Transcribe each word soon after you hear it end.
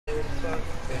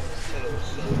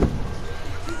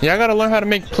Y'all gotta learn how to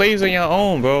make plays on your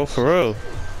own, bro. For real.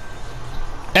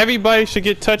 Everybody should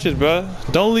get touches, bro.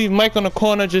 Don't leave Mike on the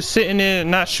corner just sitting there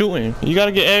not shooting. You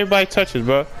gotta get everybody touches,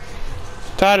 bro.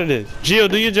 Tired of this. Gio,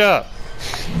 do your job.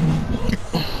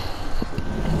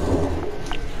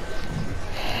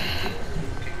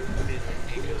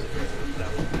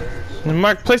 And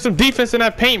Mark, play some defense in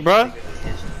that paint, bro.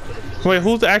 Wait,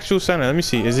 who's the actual center? Let me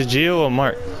see. Is it Gio or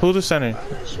Mark? Who's the center?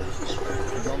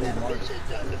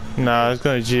 Nah, it's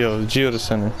gonna be Gio. Gio the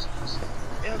center.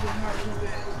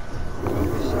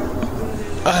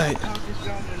 Alright.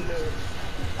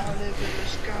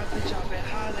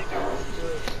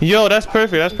 Yo, that's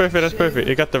perfect. That's perfect. That's perfect.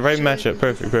 It got the right matchup.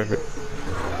 Perfect. Perfect.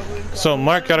 So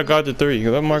Mark gotta guard the 3.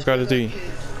 Let Mark guard the 3.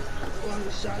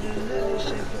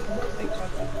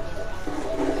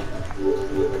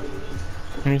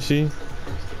 Let me see.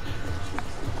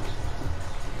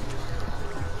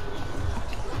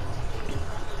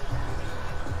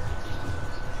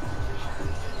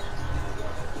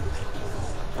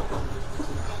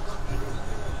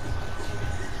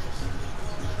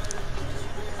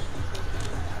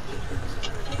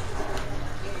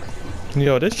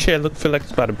 Yo, this chair feel like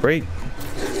it's about to break.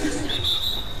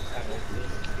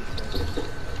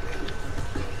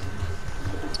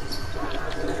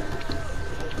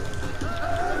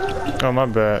 Oh, my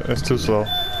bad. It's too slow.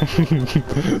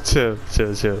 Chill.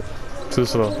 Too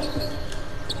slow.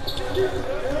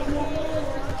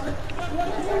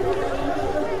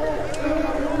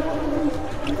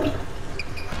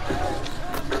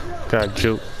 Got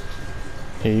juke.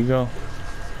 Here you go.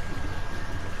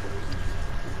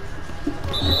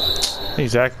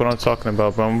 Exactly what I'm talking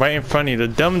about, bro. I'm right in front of you.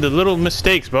 The little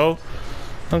mistakes, bro.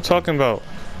 I'm talking about.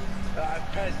 I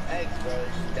pressed X, bro.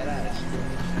 That ass.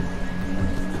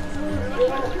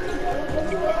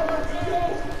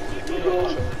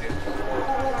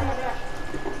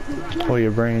 Oh,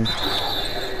 your brain.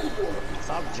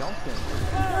 Stop jumping.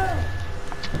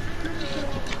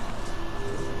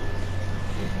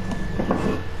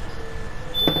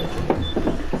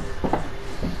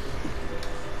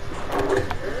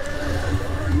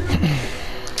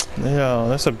 Yo,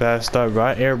 that's a bad start, bro.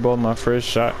 I airballed my first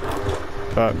shot.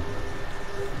 Fuck.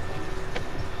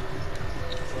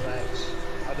 Relax.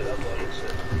 I did upload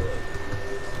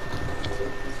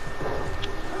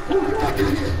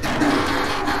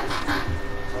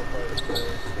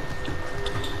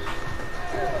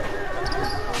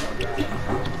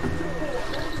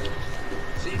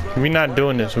shit. We not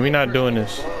doing this. We not doing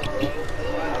this.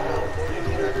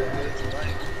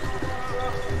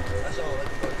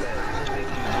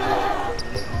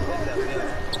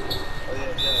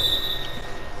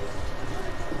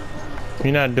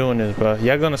 We're not doing this, bro.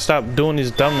 Y'all gonna stop doing these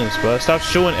dumbness, bro. Stop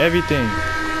showing everything.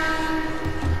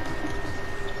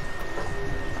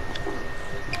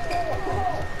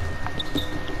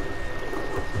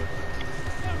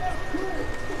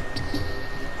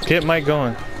 Get Mike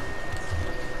going.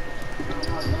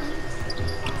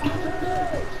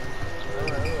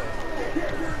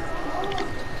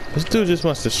 This dude just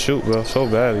wants to shoot, bro, so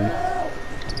badly.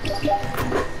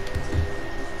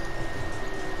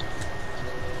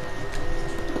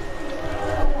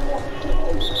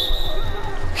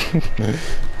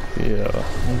 Yeah,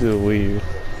 dude weird.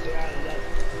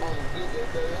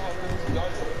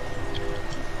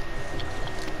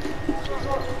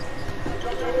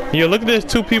 Yo, look at this,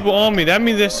 2 people on me. That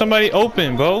means there's somebody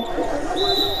open, bro.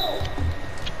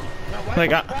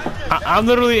 Like I'm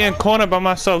literally in corner by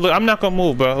myself. Look, I'm not gonna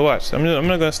move, bro. Watch. I'm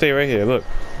not gonna stay right here. Look.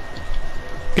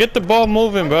 Get the ball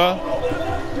moving, bro.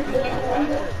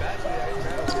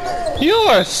 You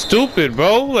are stupid,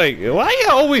 bro. Like, why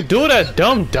y'all always do that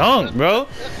dumb dunk, bro?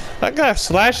 I got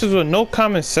slashes with no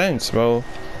common sense, bro.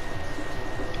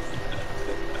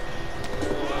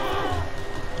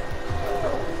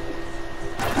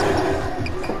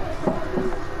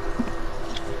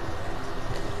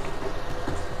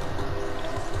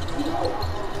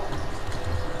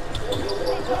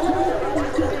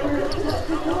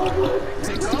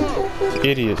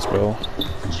 Idiots, bro.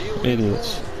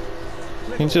 Idiots.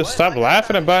 You just stop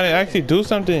laughing about it and actually do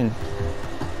something.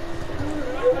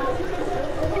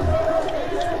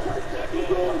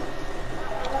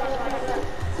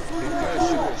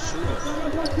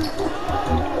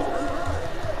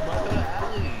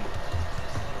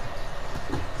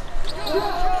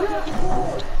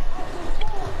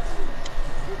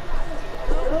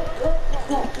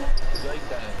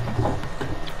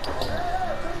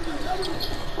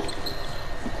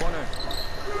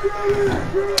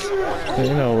 There's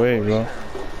no way, bro.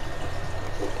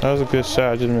 That was a good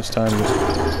shot. I just mistimed it.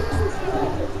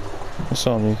 It's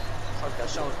on me.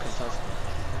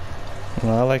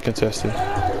 No, I like contested.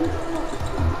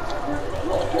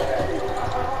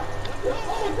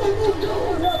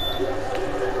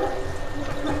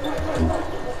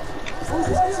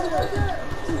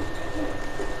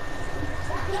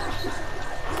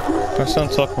 That's what I'm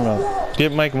talking about.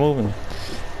 Get Mike moving.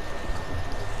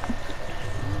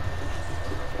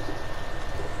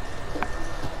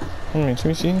 Let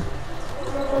me see.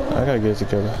 I gotta get it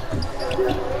together.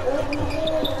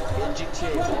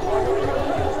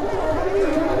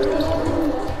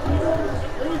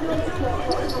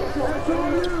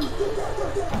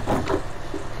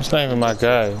 It's not even my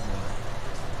guy.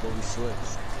 But we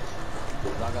switched.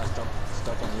 I got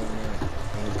stuck on your man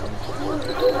when he coming.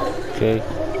 Okay.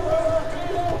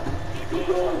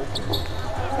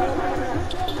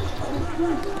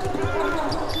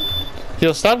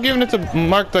 Yo, stop giving it to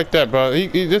Mark like that, bro.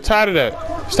 They're tired of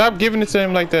that. Stop giving it to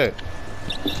him like that.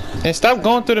 And stop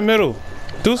going through the middle.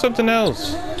 Do something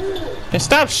else. And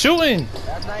stop shooting.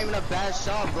 That's not even a bad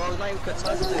shot, bro. It's not even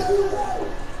contested.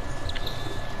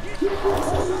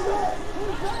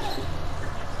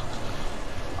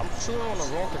 I'm shooting on the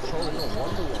wrong controller. No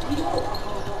wonder why.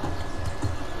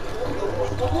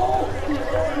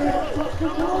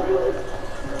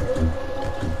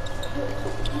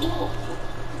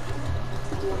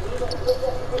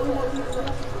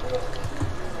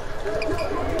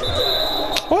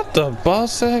 What the ball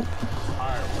sack?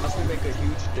 Alright, unless we make a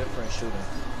huge difference shooting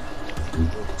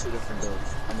with two different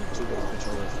builds. I mean, two different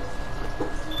controllers.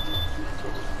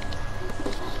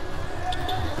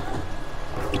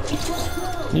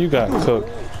 You got cooked.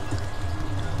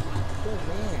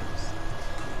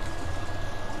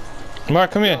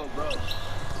 Mark, come here.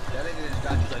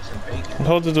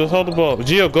 Hold the ball.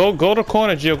 Gio, go to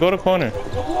corner. Gio, go to corner.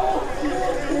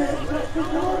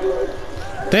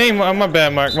 Dang, my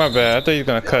bad, Mark. My bad. I thought you were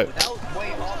gonna cut.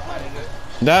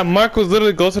 That Mark was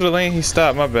literally go to the lane. He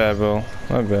stopped. My bad, bro.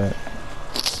 My bad.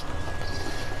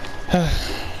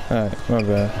 Alright, my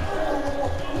bad.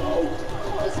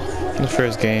 The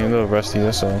first game, a little rusty.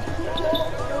 That's all.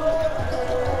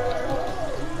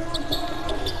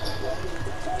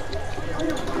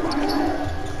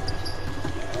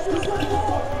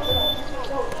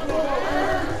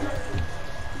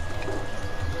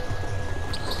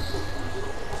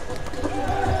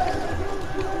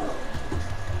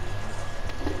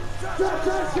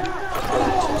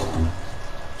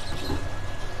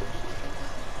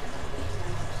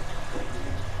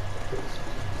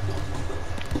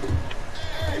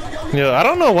 Yo, I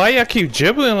don't know why y'all keep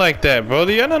dribbling like that, bro.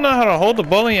 Y'all don't know how to hold the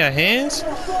ball in your hands?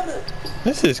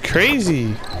 This is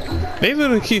crazy. They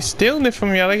literally keep stealing it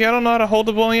from y'all like y'all don't know how to hold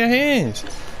the ball in your hands.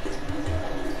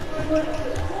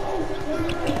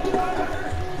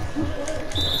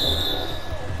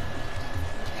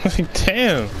 Like,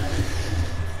 damn.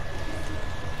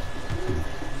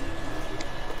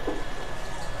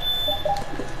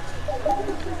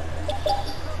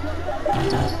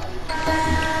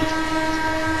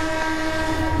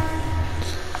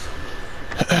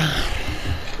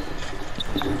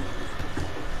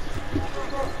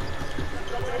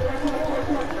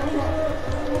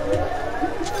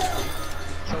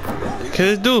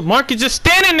 Cause dude, Mark is just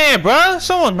standing there, bro.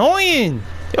 So annoying.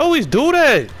 You always do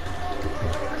that.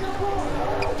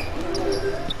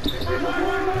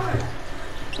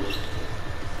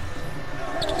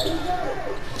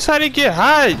 That's how they get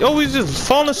high. You always just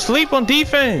falling asleep on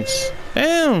defense.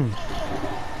 Damn.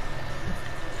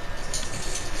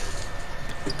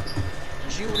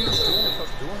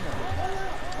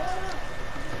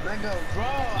 Bro,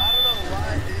 I don't know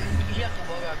why. You have to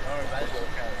log out cars. I just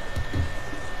don't count.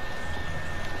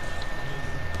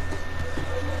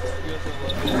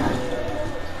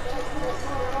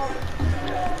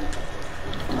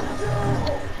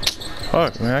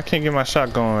 Fuck, man, I can't get my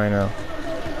shot going right now.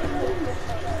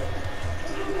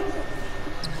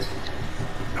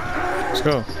 Let's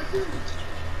go.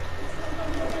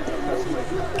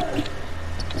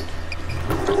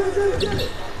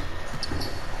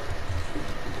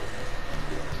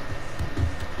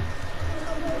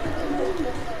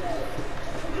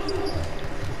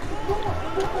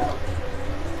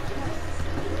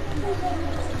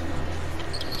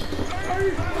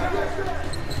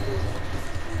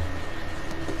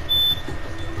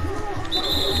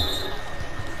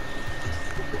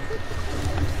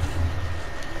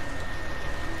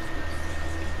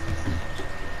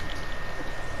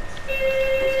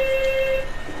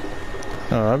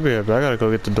 Oh, I'll be right back. I gotta go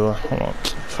get the door. Hold on.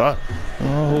 Fuck. I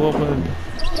don't know who opened it.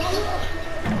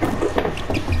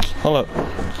 Hold up.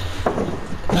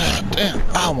 Damn.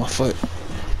 Ow, my foot.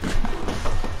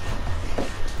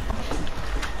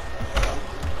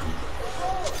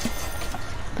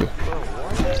 Bro,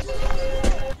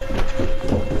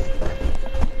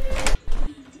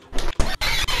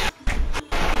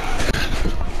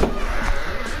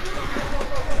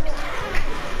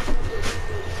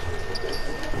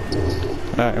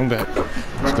 Alright, I'm back.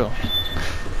 Let's go.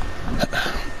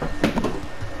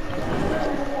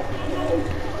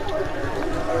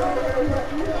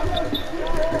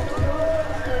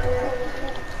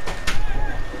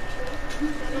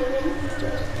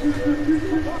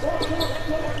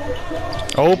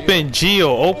 Open,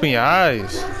 Gio. Open your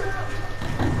eyes.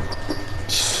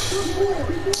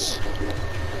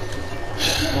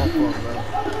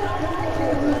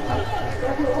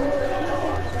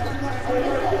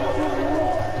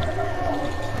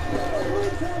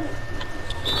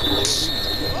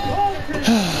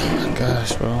 Oh my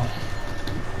gosh, bro.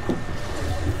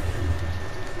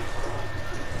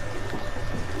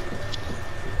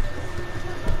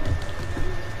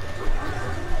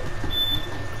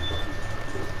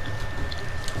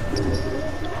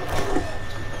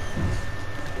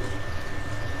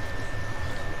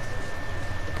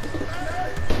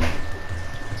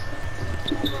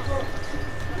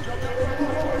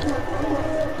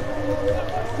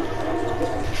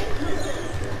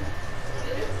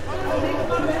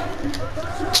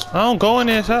 I don't go in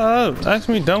there, shut up. Ask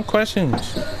me dumb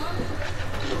questions.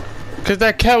 Cause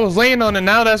that cat was laying on it,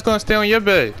 now that's gonna stay on your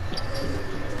bed.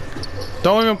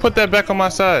 Don't even put that back on my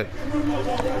side.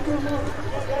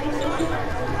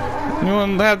 You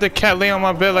wanna have the cat lay on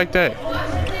my bed like that?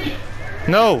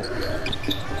 No.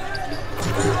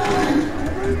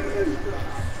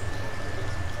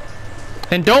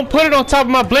 And don't put it on top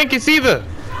of my blankets either.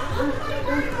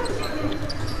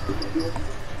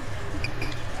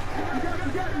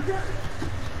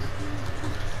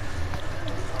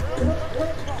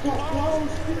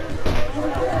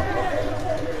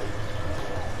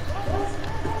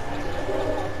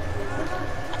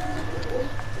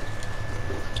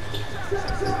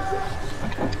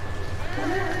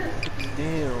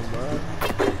 Damn, bro.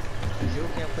 You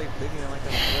can't play big man like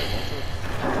that.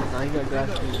 Nah, he got glass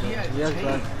shoes. He has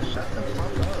glass. Shut the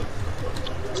fuck up.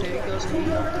 Take those feet.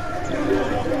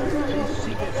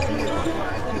 She can see it before I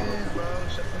can, bro.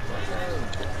 Shut the fuck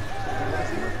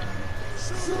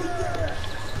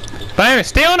up. Byron,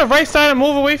 stay on the right side and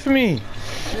move away from me.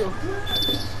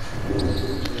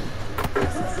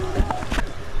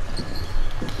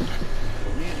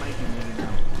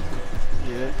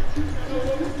 Yeah.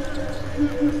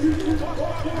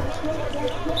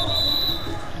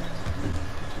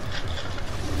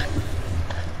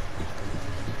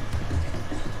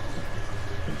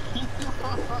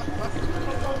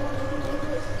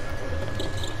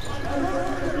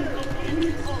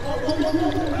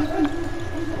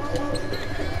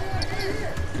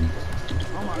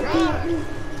 Oh my God!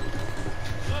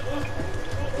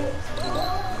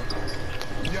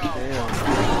 Damn.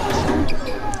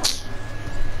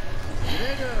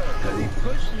 Nigga, cause he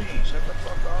pushed me. Shut the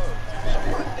fuck up. Suck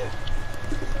my dick.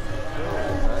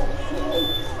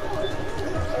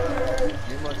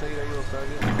 You must tell you that you a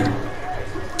faggot?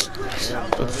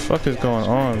 What the fuck is going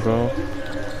on, bro?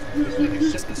 This nigga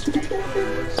shut the street.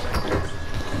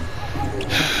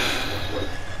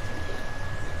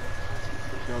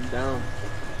 I'm down.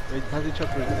 Wait, pass each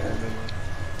other.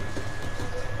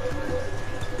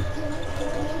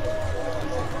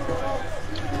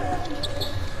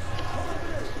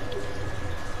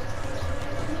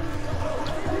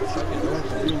 Suck it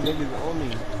open. Three niggas on me.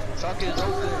 Suck it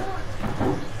open.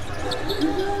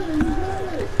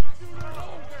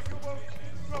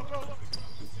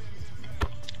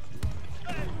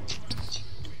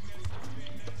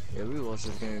 Yeah, we lost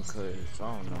this game because I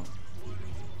don't know.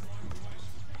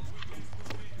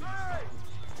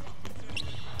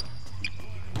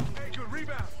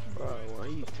 Bro, why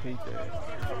you take that?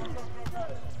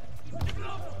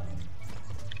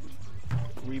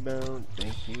 Rebound,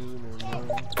 thank you, no more.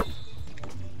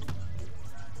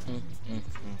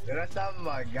 That's not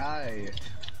my guy.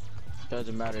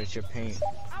 Doesn't matter, it's your paint.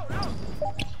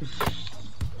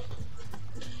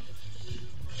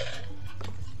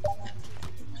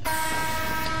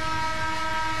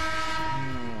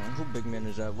 Who big man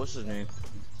is that? What's his name?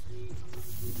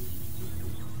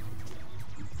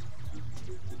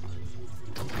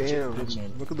 Damn,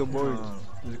 look at the boards.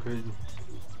 This is crazy.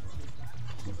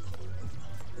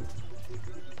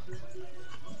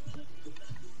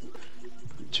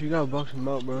 So you gotta box him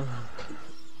out, bro.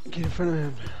 Get in front of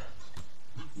him.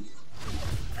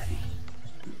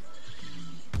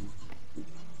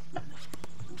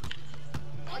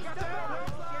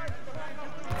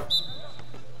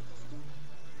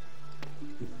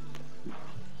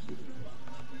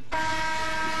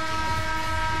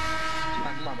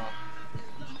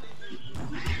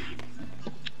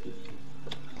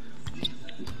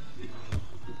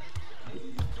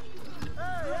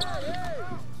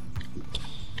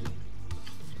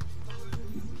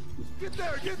 Bro,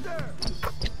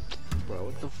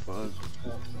 what the fuck?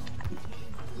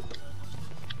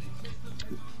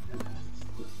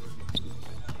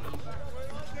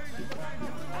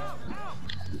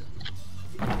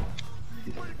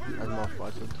 That's my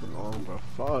fault. Took too long, bro.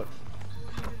 Fuck.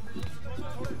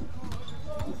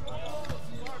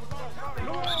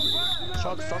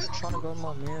 Stop trying to go to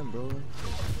my man, bro.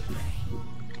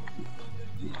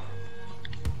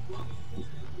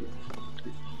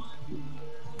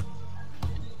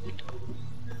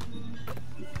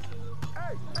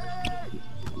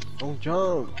 Don't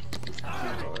jump. Too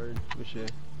hard. Good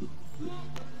shit.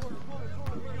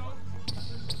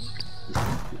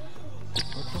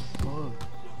 What the fuck?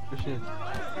 Good shit.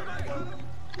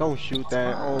 Don't shoot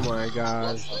that. Oh my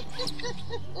gosh.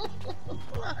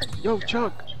 Yo,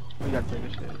 Chuck. We gotta take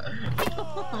this shit.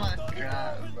 Oh my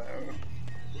god, bro.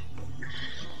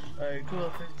 Alright, come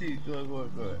on, 15. Go on.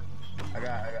 I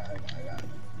got it.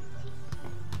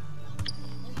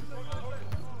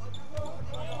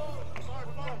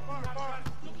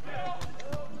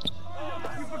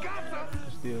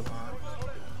 Steal.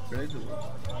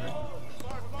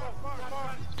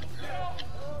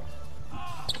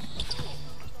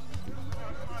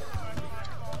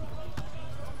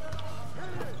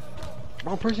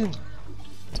 Wrong person.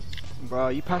 Bro,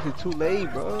 you passed it too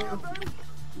late, bro.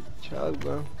 Chug,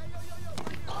 bro.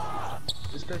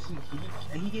 Especially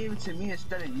he gave it to me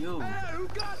instead of you.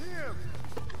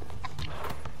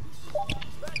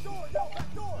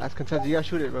 That's contested. You gotta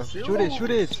shoot it, bro. Shoot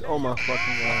it. Oh my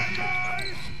fucking god.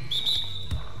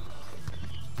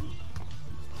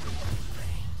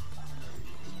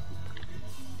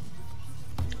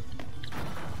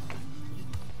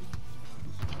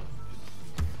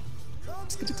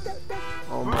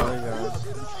 Oh my god.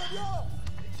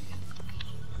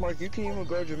 Mark, you can't even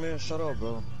guard your man. Shut up,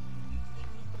 bro.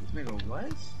 Nigga, what?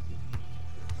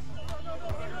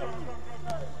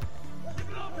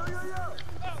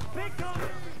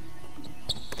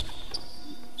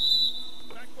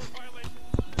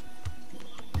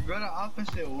 You got an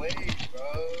opposite way,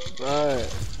 bro. Right.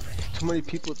 Too many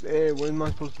people there. What am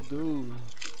I supposed to do?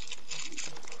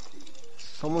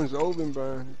 Someone's open,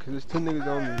 bro. Cause there's 2 niggas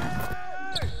on me.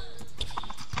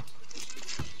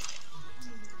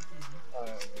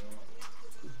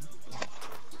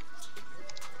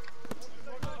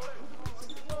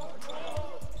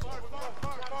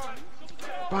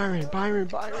 Byron.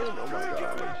 Oh my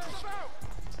gosh.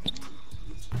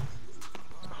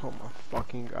 Oh my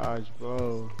fucking gosh,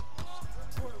 bro.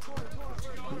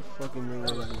 Who fucking nigga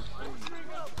is this?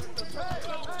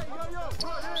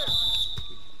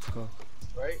 Go.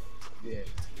 Right? Yeah.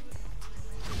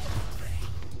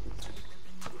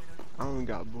 I don't even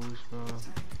got boost, bro.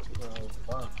 Bro,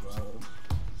 fuck, bro.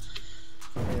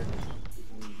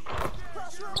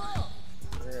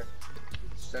 Yeah.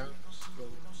 Sounds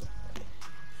good.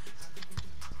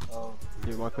 Oh.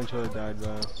 Yeah, my controller died,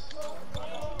 bro.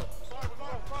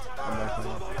 I'm back on.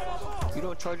 You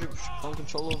don't charge your phone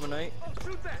controller overnight?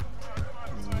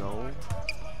 No.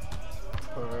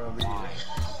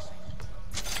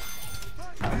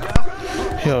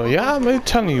 Yo, y'all, I'm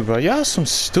telling you, bro. Y'all some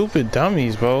stupid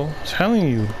dummies, bro. I'm telling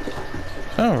you.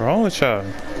 What's wrong with y'all?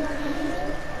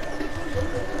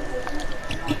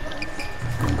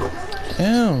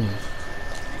 Damn.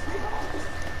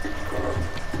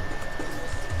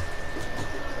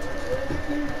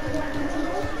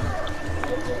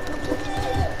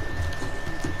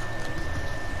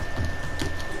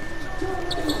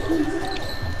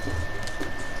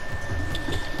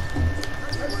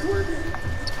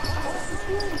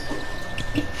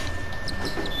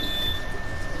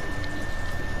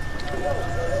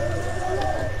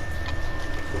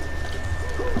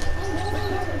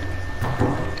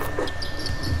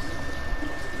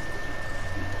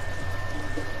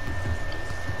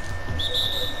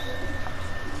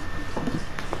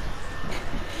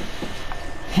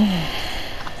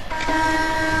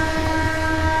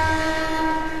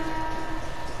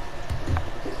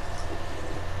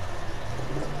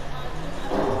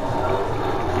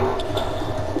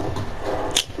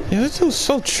 Yeah, this dude's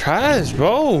so trash,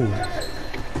 bro.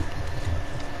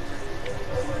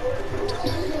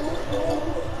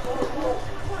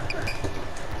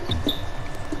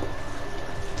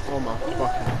 Oh my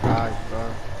fucking god, bro.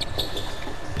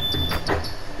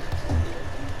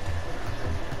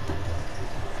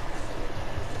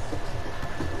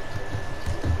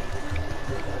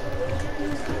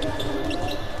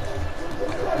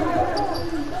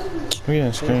 We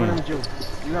didn't scream.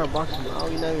 You gotta box him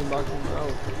out. You not even boxing him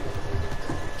out.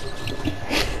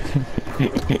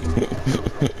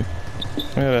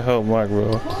 I gotta help Mark,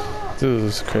 bro. Dude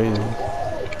is crazy.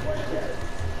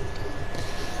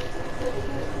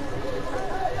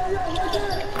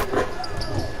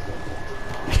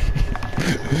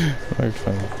 worked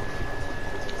for me.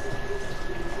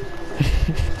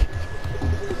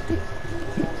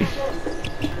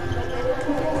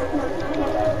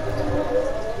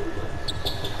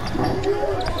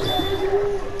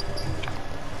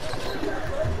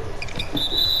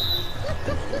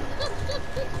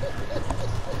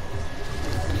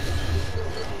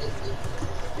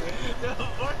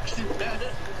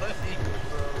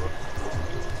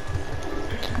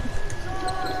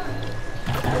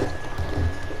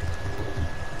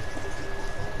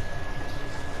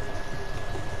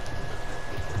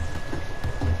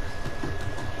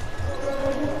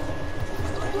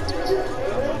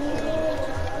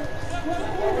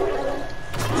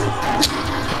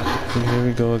 Here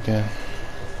we go again.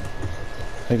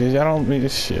 Like, y'all don't mean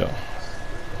this shit.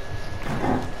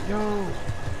 Yo.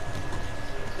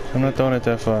 I'm not throwing it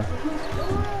that far.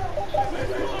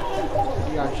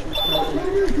 You got shoes coming.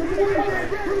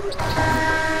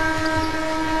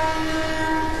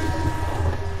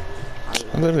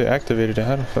 I literally activated it.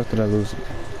 How the fuck did I lose it?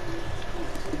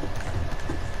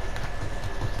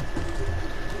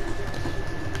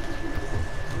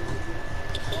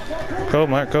 Go,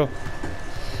 Mark, go.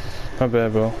 My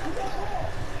bad, bro.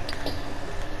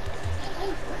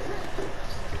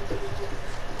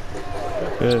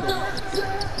 Good.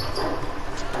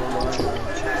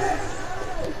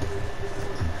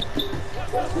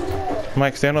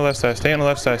 Mike, stay on the left side. Stay on the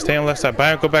left side. Stay on the left side.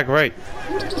 Byron, go back right.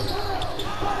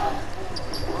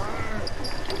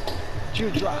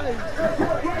 You drive.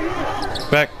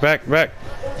 Back.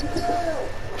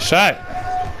 Shot.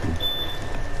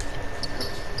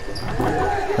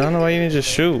 I don't know why you didn't just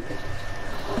shoot.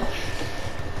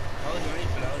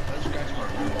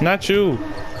 Not you.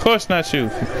 Of course not you.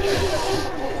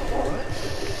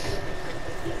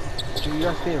 Dude, you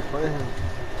gotta stay in front of him.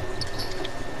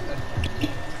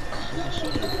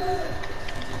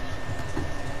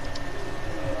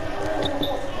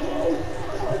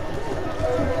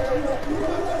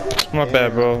 My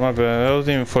bad, bro. My bad. That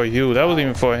wasn't even for you. That wasn't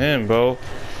even for him, bro.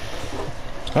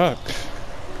 Fuck.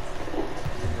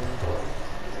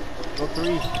 Go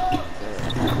 3.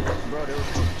 Bro, there was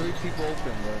 3 people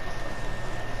open, bro.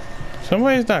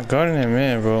 Somebody's not guarding that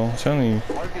man, bro. I'm telling you.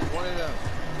 Mark is one of them.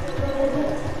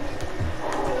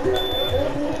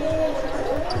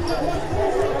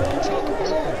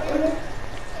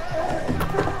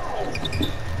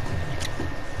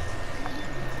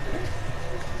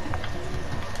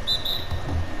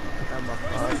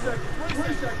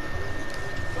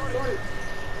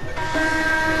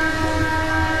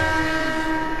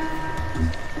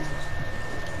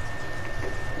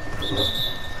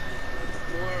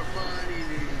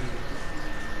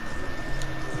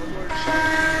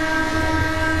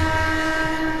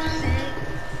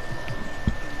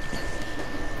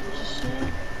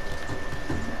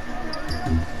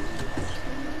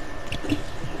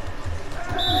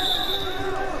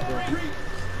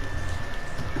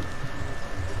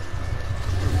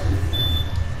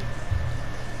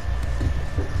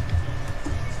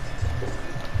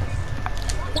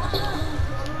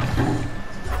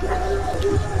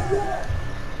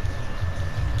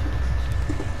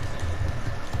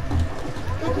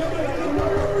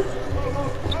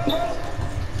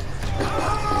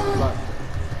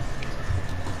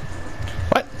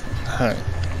 Alright.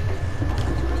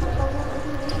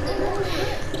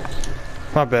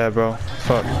 My bad, bro.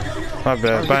 Fuck. My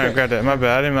bad. Byron, grab that. My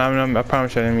bad. I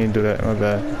promise you I didn't mean to do that. My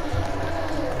bad.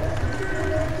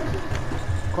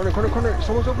 Corner.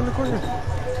 Someone's open the corner.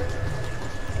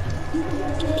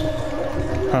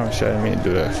 I promise you I didn't mean to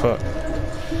do that. Fuck.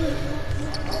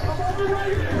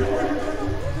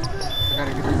 I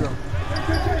gotta get the girl.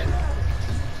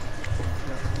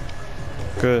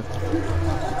 Good.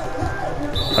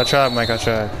 I tried, Mike. I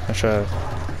tried.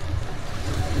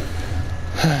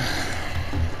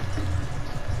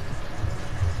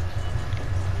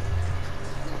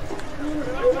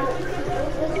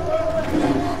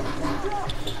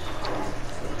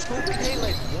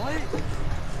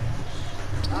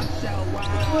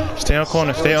 Stay on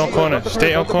corner. Stay on corner.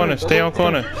 Stay on corner. Stay on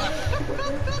corner.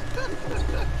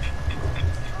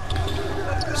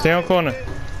 Stay on corner.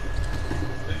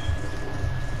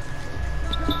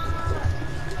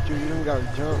 Dude, you don't gotta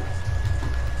jump.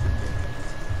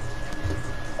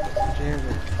 Put your hands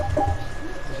up.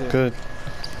 That's it. Good.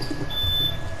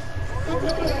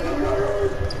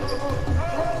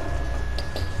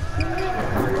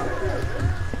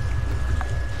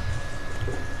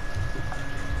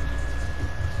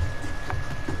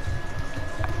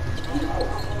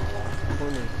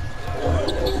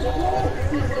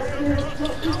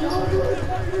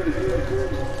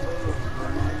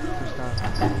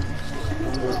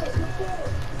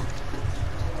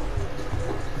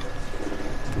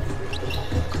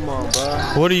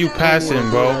 What are you passing,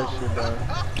 bro?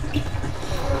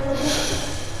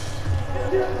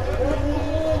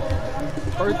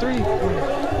 Or 3.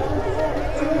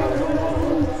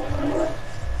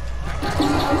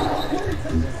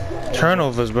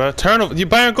 Turnovers, bro. Turnover. You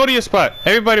Byron, go to your spot.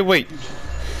 Everybody wait.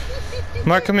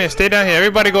 Mark, come here. Stay down here.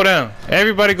 Everybody go down.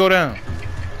 Everybody go down.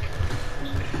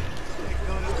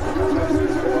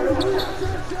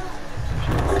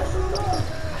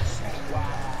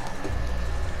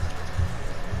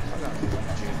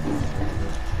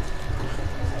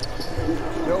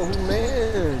 Yo, who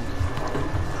man?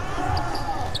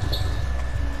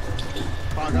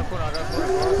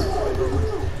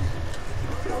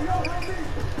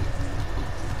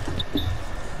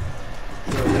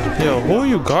 Yo, who are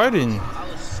you guarding?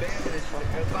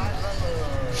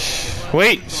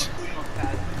 Wait.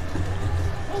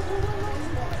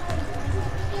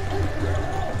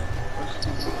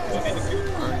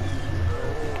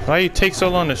 Why you take so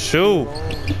long to shoot?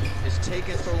 It's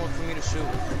taking so long for me to shoot.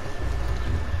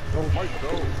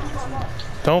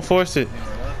 Don't force it.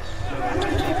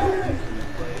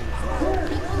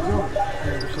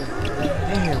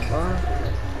 Damn, bro.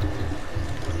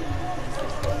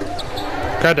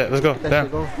 Grab that. Let's go. That Down.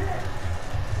 shit go.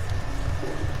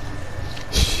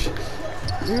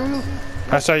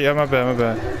 I saw you. My bad. My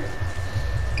bad.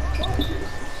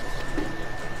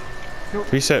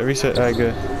 Reset. Reset. All right,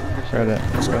 good. Grab that.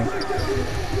 Let's go.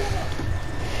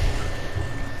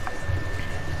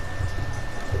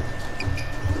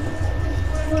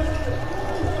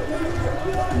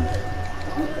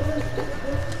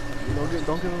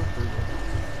 Don't give him.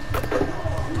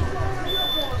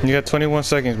 You got 21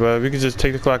 seconds, bro. We can just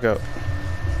take the clock out.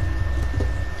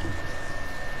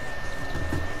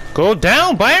 Go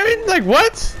down, Byron. Like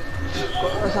what? Go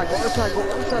outside, go outside, go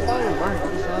outside, Byron, go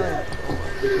outside.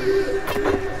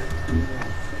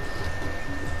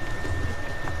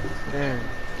 Damn.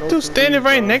 No Dude standing threes,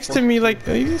 right bro. next to me, like,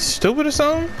 are you stupid or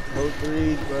something? No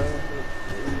threes, bro.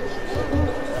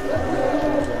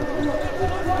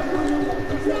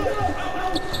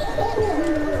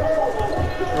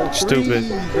 No Stupid.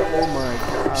 threes. Oh my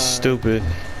god. Stupid.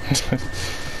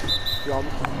 Yo,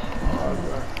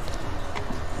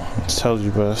 I told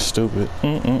you, bro. Stupid.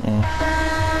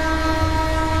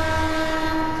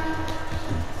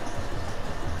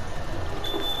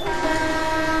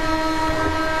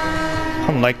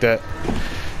 I'm like that.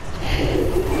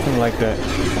 I'm like that.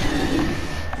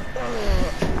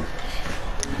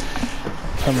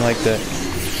 I'm like that.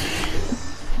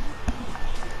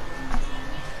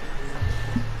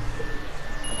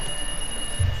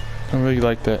 I'm really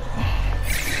like that.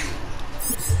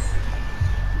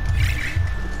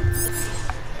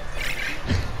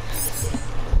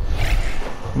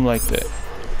 I'm like that.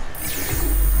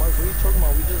 Mike, what are you talking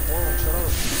about? We just won. Shut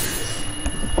up.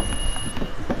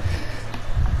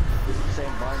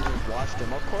 Saying Brian just watched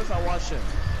him. Of course I watched him.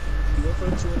 He went for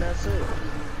the 2 and that's it.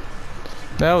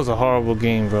 That was a horrible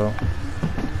game, bro.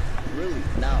 Really?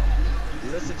 Now,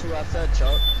 listen to what I said,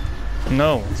 Chuck.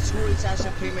 No. It's 2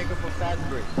 attachment playmaker for fast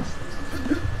breaks.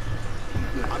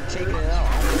 I'm taking it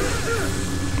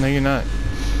out. No, you're not.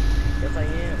 Yes, I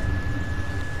am.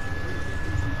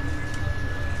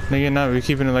 No, you're not. We're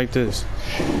keeping it like this.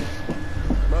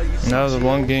 Bro, you see That was a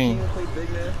one game. Play big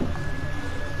man?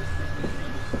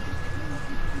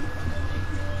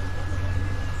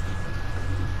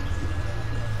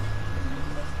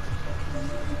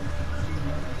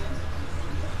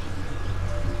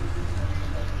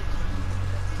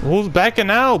 Who's backing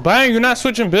out? Byron, you're not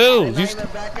switching bills. You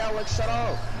Back out, like, shut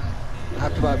up. I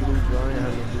have to buy blue, bro. I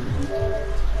have no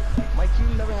blue. Mike, you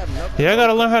never have nothing. y'all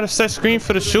gotta learn how to set screen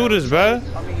for the shooters, bro.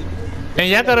 I mean, And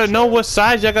y'all gotta know what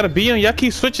side y'all gotta be on. Y'all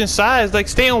keep switching sides. Like,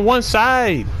 stay on one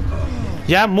side.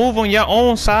 Y'all move on your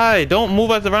own side. Don't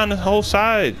move us around the whole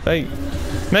side. Like,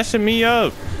 messing me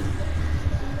up.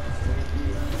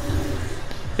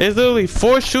 There's literally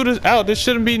 4 shooters out. This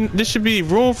should be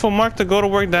room for Mark to go to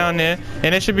work down there,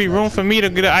 and there should be room for me to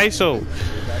get an ISO.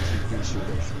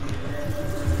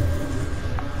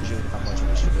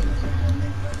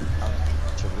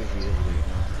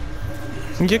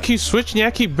 You keep switching. Y'all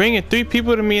keep bringing 3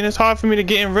 people to me, and it's hard for me to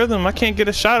get in rhythm. I can't get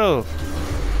a shot off.